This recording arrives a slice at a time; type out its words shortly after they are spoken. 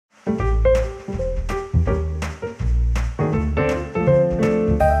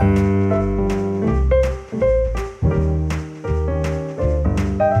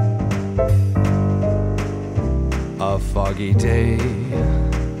foggy day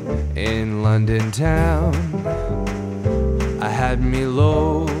in London town. I had me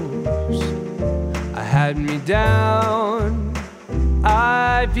lows, I had me down.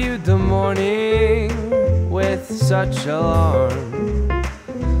 I viewed the morning with such alarm.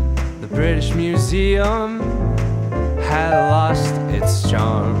 The British Museum had lost its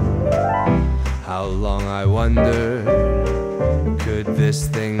charm. How long, I wondered, could this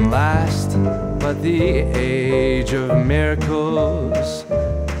thing last? But the age of miracles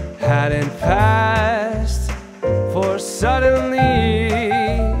hadn't passed, for suddenly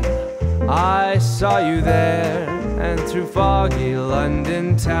I saw you there, and through foggy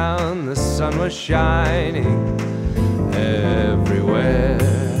London town the sun was shining everywhere.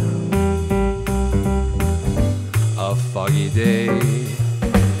 A foggy day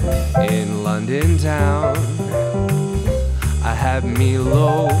in London town. I had me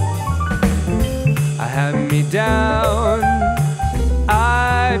low, I had me down.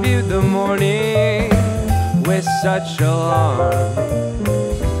 I viewed the morning with such alarm.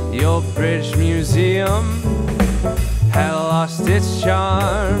 The old British Museum had lost its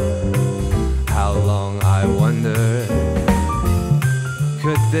charm. How long, I wondered,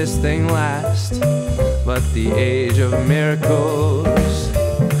 could this thing last? But the age of miracles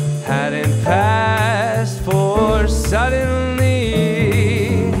hadn't passed, for suddenly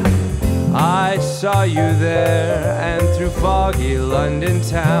I saw you there, and through foggy London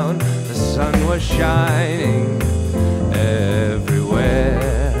town the sun was shining everywhere.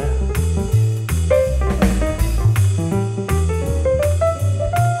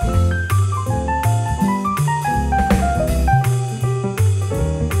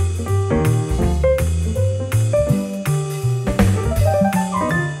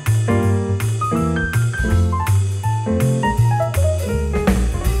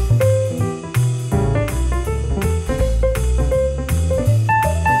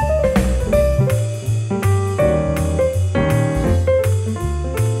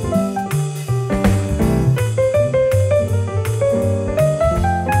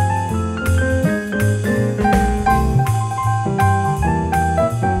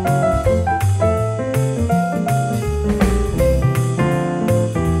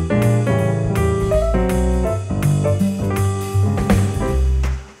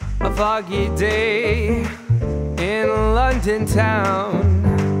 Foggy day in London town.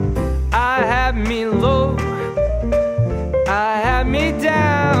 I had me low, I had me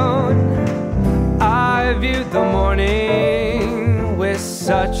down. I viewed the morning with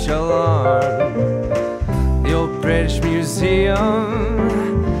such alarm. The old British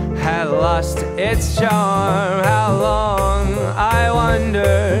Museum had lost its charm. How long, I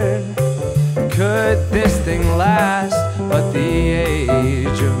wondered, could this thing last? But the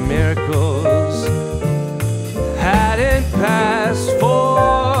age of miracles hadn't passed,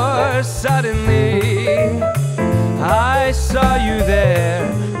 for suddenly I saw you there,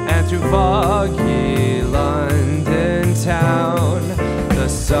 and through foggy London